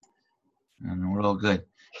And we're all good.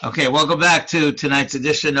 Okay, welcome back to tonight's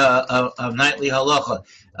edition of Nightly Halacha.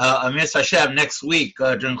 Amir Hashem, next week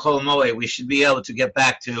during Chol Moed, we should be able to get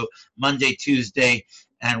back to Monday, Tuesday,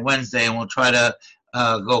 and Wednesday, and we'll try to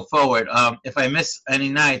go forward. If I miss any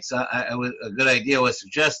nights, a good idea was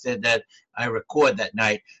suggested that I record that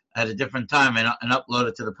night at a different time and upload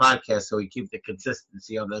it to the podcast so we keep the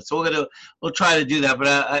consistency of that. So we'll try to do that, but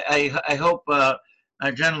I hope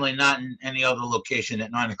generally not in any other location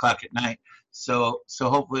at 9 o'clock at night. So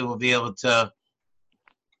hopefully we'll be able to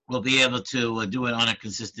do it on a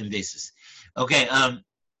consistent basis. Okay.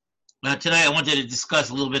 Now tonight I wanted to discuss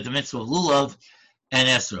a little bit the mitzvah of lulav and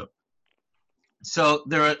esrog. So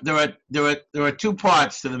there are two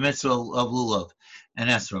parts to the mitzvah of lulav and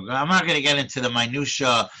esrog. I'm not going to get into the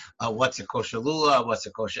minutia of what's a kosher lulav, what's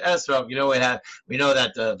a kosher esrog. We know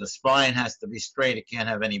that the spine has to be straight; it can't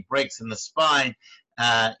have any breaks in the spine.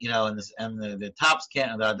 And the tops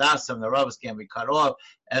can't, the adasim, the rubbers can't be cut off.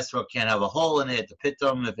 Esrog can't have a hole in it. The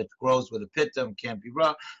pitum, if it grows with a pitum, can't be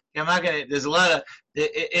raw. I'm not gonna. There's a lot of.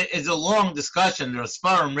 It's a long discussion. There's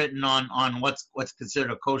svarim written on what's considered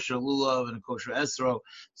a kosher lulav and a kosher esrog.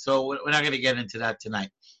 So we're not going to get into that tonight.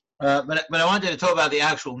 But I wanted to talk about the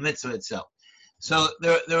actual mitzvah itself. So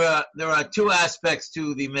there are two aspects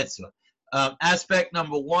to the mitzvah. Aspect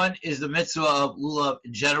number one is the mitzvah of lulav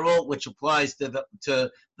in general, which applies to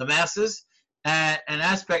the masses. And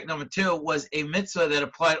aspect number two was a mitzvah that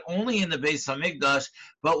applied only in the Beis Hamikdash,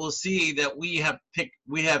 but we'll see that we have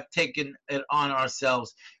taken it on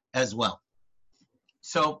ourselves as well.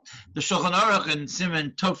 So the Shulchan Aruch in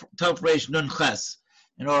Siman Tov Reish Nun Ches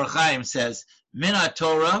in Orach Chaim says, Min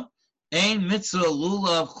HaTorah ein mitzvah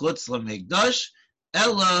lulav chutz lamikdash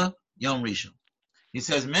ella yom rishon. He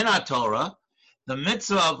says, Min HaTorah, the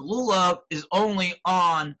mitzvah of lulav is only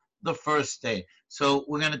on the first day. So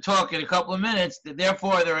we're going to talk in a couple of minutes.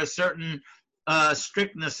 Therefore, there are certain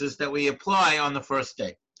strictnesses that we apply on the first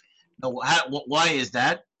day. Now, why is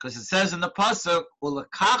that? Because it says in the pasuk,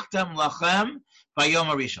 "Ulekachtem lachem bayom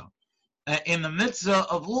harishon." In the mitzvah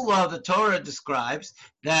of lulav, the Torah describes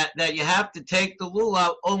that you have to take the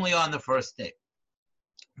lulav only on the first day.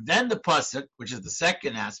 Then the pasuk, which is the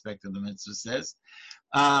second aspect of the mitzvah, says,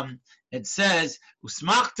 it says,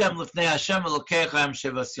 "Usmachtem lifnei Hashem Elokechem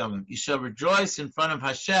shevas yomim." You shall rejoice in front of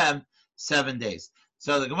Hashem 7 days.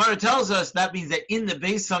 So the Gemara tells us that means that in the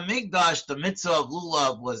Beis Hamikdash, the mitzvah of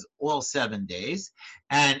lulav was all 7 days,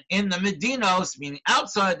 and in the Medinos, meaning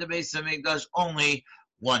outside the Beis Hamikdash, only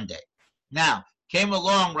 1 day. Now came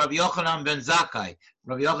along Rabbi Yochanan ben Zakkai.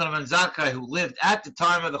 Rabbi Yochanan ben Zakkai, who lived at the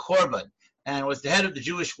time of the Churban, and was the head of the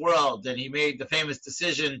Jewish world, and he made the famous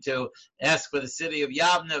decision to ask for the city of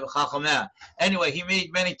Yavne v'Chachameh. Anyway, he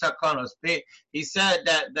made many takanos. He said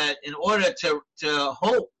that in order to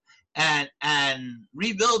hope and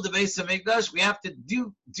rebuild the Beis Hamikdash, we have to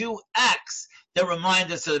do acts that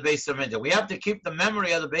remind us of the Beis Hamikdash. We have to keep the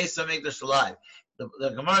memory of the Beis Hamikdash alive.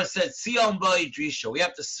 The Gemara said, Sion Ba'idrisha. We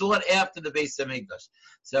have to sought after the Beis Hamikdash.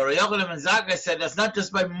 So Rabbi Yochanan ben Zakkai said that's not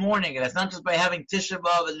just by mourning it. That's not just by having Tisha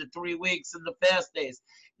B'Av in the 3 weeks and the fast days.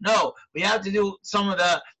 No, we have to do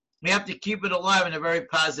we have to keep it alive in a very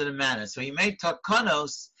positive manner. So he made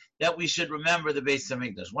takanos that we should remember the Beis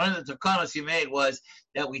Hamikdash. One of the takanos he made was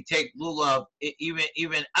that we take lulav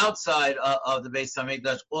even outside of the Beis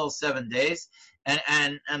Hamikdash all 7 days. And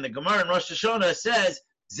the Gemara in Rosh Hashanah says,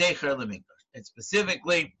 Zecher L'Mikdash. It's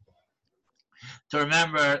specifically to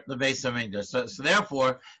remember the Beis Hamikdash. So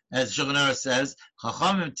therefore, as Shulchan Aruch says,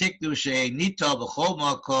 Chachamim tikdu she'nita b'chol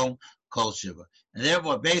makom kol shiva. And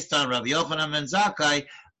therefore, based on Rabbi Yochanan ben Zakkai,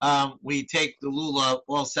 we take the lulav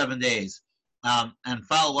all 7 days, and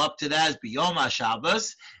follow up to that as b'yom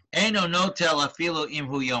haShabbos eino notel afilu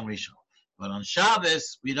imhu yom rishon. But on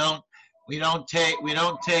Shabbos, we don't take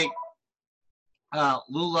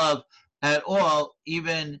lulav at all,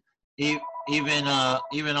 even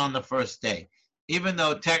on the first day. Even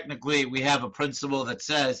though technically we have a principle that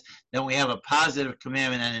says that we have a positive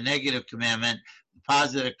commandment and a negative commandment, the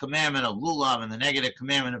positive commandment of lulav and the negative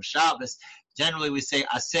commandment of Shabbos, generally we say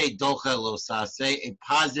asay docha lo saseh, a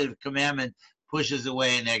positive commandment pushes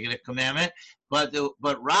away a negative commandment. But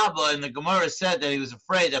Rabbah in the Gemara said that he was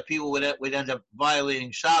afraid that people would end up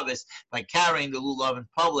violating Shabbos by carrying the lulav in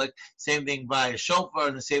public. Same thing by a shofar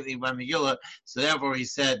and the same thing by Megillah. So therefore he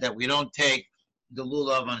said that we don't take the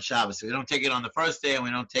lulav on Shabbos. So we don't take it on the first day, and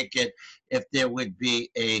we don't take it if there would be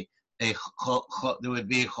a Chol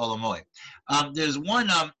Hamoed. There's one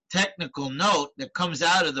technical note that comes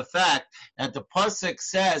out of the fact that the pasuk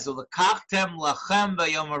says, "L'kachtem lachem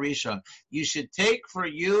b'yom harishon." You should take for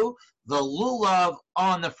you the lulav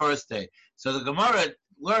on the first day. So the Gemara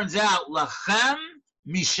learns out lachem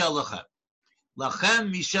mishalachem.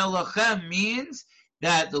 Lachem mishel lachem means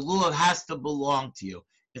that the lulav has to belong to you.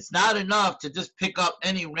 It's not enough to just pick up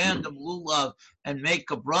any random lulav and make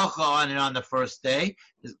a bracha on it on the first day.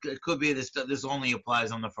 It could be this only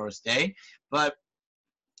applies on the first day, but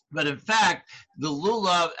in fact, the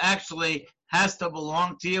lulav actually has to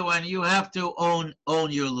belong to you, and you have to own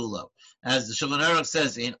your lulav. As the Shulchan Aruch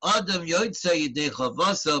says, in Adam Yotzei Yidei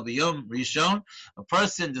Chavasa B'Yom Rishon, a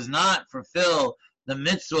person does not fulfill the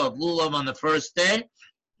mitzvah of lulav on the first day.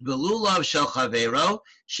 The lulav shel chavero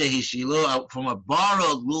shehishilu, from a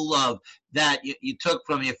borrowed lulav that you took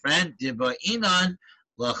from your friend. Diba'inan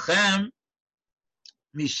lachem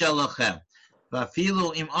mishel lachem.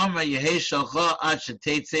 V'afilu im amar yehei shalcha ad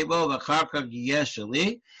shetetzei bo v'achar כך yeh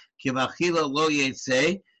sheli ki v'achila lo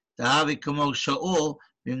yetzei tahavi kamo shaul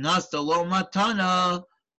v'nasta lo matana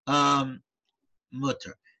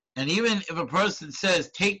mutter. And even if a person says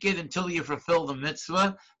take it until you fulfill the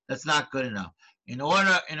mitzvah, that's not good enough. In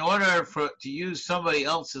order to use somebody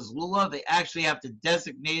else's lulav, they actually have to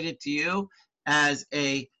designate it to you as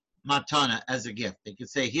a matana, as a gift. They could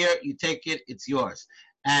say, here, you take it, it's yours.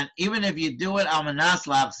 And even if you do it, almanas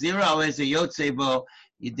lachzira, as a yotzebo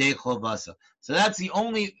yidei chovasa. So that's the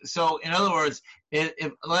only, so in other words,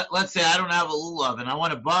 if let's say I don't have a lulav and I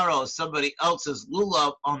want to borrow somebody else's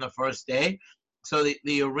lulav on the first day, so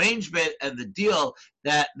the arrangement and the deal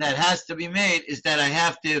that has to be made is that I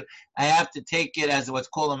have to take it as what's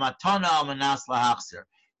called a matana almanas lahachzir.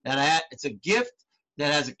 It's a gift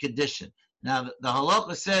that has a condition. Now the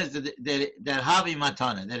halakha says that havi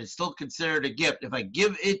matana, that it's still considered a gift if I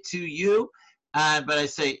give it to you, but I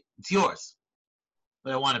say it's yours,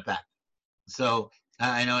 but I want it back. So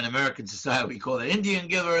I know in American society we call it Indian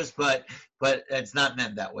givers, but it's not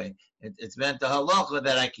meant that way. It's meant the halacha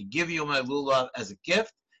that I could give you my lulav as a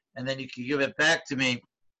gift, and then you can give it back to me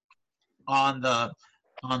and then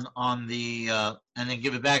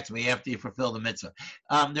give it back to me after you fulfill the mitzvah.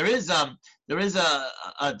 There is a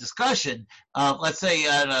discussion. Let's say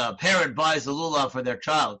a parent buys a lulav for their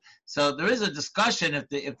child, so there is a discussion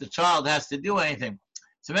if the child has to do anything.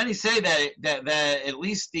 So many say that at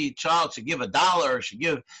least the child should give $1 or should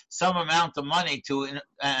give some amount of money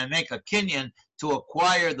and make a kinyan to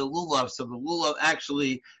acquire the lulav, so the lulav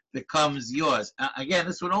actually becomes yours. Again,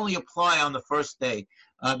 this would only apply on the first day.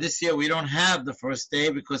 This year we don't have the first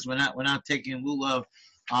day because we're not taking lulav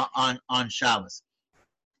on Shabbos.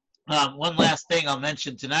 One last thing I'll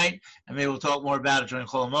mention tonight, and maybe we'll talk more about it during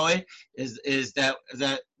Chol Hamoed, is that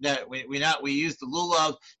we use the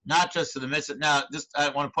lulav not just for the mitzvah. Now, I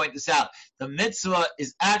want to point this out. The mitzvah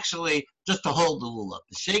is actually just to hold the lulav.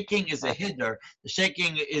 The shaking is a hiddur. The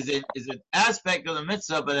shaking is an aspect of the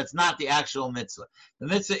mitzvah, but it's not the actual mitzvah. The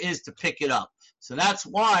mitzvah is to pick it up. So that's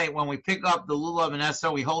why when we pick up the lulav and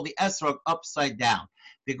esrog, we hold the esrog upside down.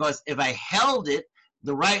 Because if I held it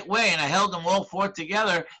the right way, and I held them all four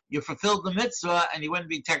together, you fulfilled the mitzvah, and you wouldn't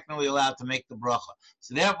be technically allowed to make the bracha.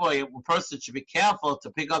 So therefore, a person should be careful to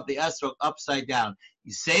pick up the esrog upside down.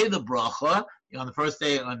 You say the bracha on the first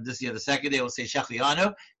day, on this year, the second day, we'll say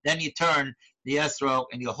shechianu. Then you turn the esrog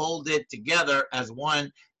and you hold it together as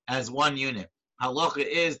one unit. Halacha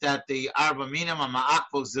is that the arba minim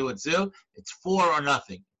ma'akvo zu et zu. It's 4 or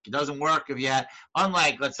nothing. It doesn't work if you had,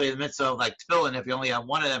 unlike, let's say, the mitzvah of like tefillin, if you only have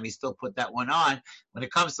one of them, you still put that one on. When it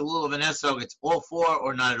comes to lulav and esrog, it's all 4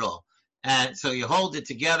 or not at all. And so you hold it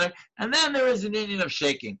together, and then there is an inyan of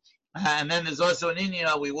shaking. And then there's also an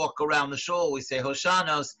inyan, we walk around the shul, we say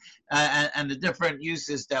Hoshanos, and the different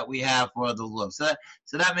uses that we have for the lulav.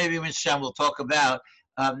 So that maybe Misham will talk about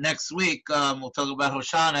next week. We'll talk about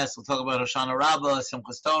Hoshanas, we'll talk about Hoshana Rabbah,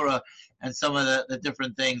 Simchas Torah, and some of the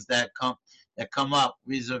different things that come up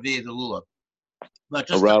vis-a-vis the lulav. But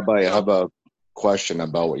Rabbi, I have a question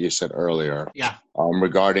about what you said earlier. Yeah.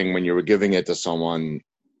 Regarding when you were giving it to someone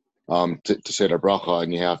to say the bracha,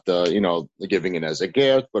 and you have to, giving it as a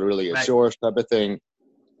gift, but really it's yours type of thing.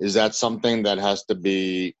 Is that something that has to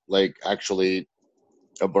be like actually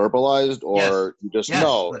verbalized, or you just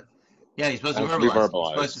know? Yeah, you're supposed to verbalize.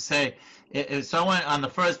 You're supposed to say, if someone on the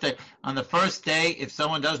first day, if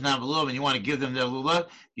someone doesn't have a lulav and you want to give them their lulav,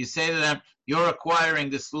 you say to them, you're acquiring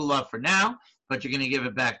this lulav for now, but you're going to give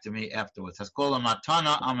it back to me afterwards. That's called a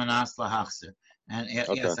matana almanas lahachzir. And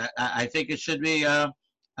yes, I think it should be.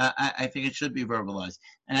 I think it should be verbalized.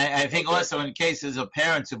 And I think also in cases of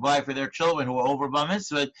parents who buy for their children who are over bar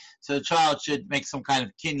mitzvah, so the child should make some kind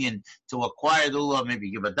of kinyan to acquire the lulav, maybe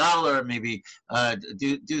give $1, maybe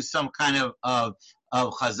do some kind of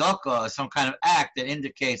chazakah, some kind of act that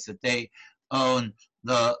indicates that they own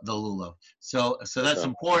the lulav. So that's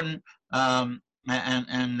important.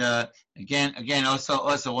 Again,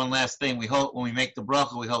 also one last thing. We hold when we make the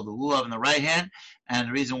bracha, we hold the lulav in the right hand, and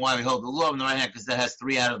the reason why we hold the lulav in the right hand because that has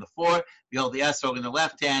 3 out of the 4. We hold the esrog in the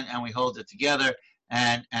left hand, and we hold it together.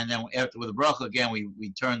 And then after with the bracha again,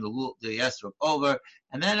 we turn the esrog over,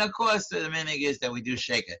 and then of course the minhag is that we do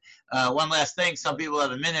shake it. One last thing: some people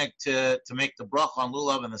have a minhag to make the bracha on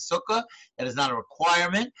lulav in the sukkah. That is not a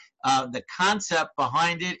requirement. The concept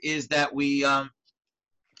behind it is that we want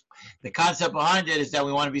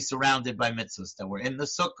to be surrounded by mitzvahs. That we're in the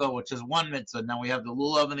sukkah, which is one mitzvah. Now we have the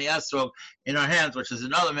lulav and the esrog in our hands, which is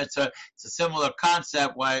another mitzvah. It's a similar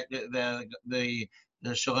concept. Why the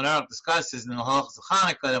Shulchan Aruch discusses in the Halachos of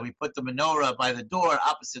Hanukkah that we put the menorah by the door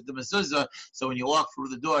opposite the mezuzah, so when you walk through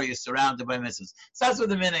the door, you're surrounded by mitzvahs. So that's what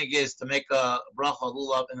the minhag is, to make a bracha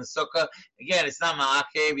lulav in the sukkah. Again, it's not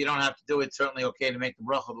ma'akev. You don't have to do it. It's certainly okay to make the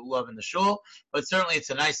bracha lulav in the shul, but certainly it's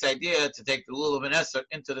a nice idea to take the lulav and esrog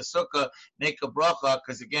into the sukkah, make a bracha,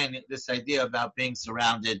 because again, this idea about being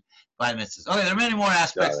surrounded by mitzvahs. Okay, there are many more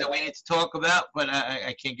aspects that we need to talk about, but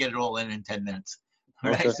I can't get it all in 10 minutes. All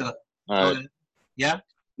right, okay. so. All right. Yeah?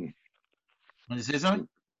 Want to say something?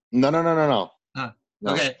 No. No.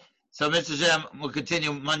 Okay. So, Mr. Jim, we'll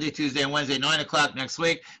continue Monday, Tuesday, and Wednesday, 9 o'clock next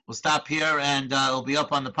week. We'll stop here, and it'll be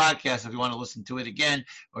up on the podcast if you want to listen to it again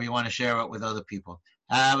or you want to share it with other people.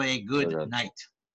 Have a good night.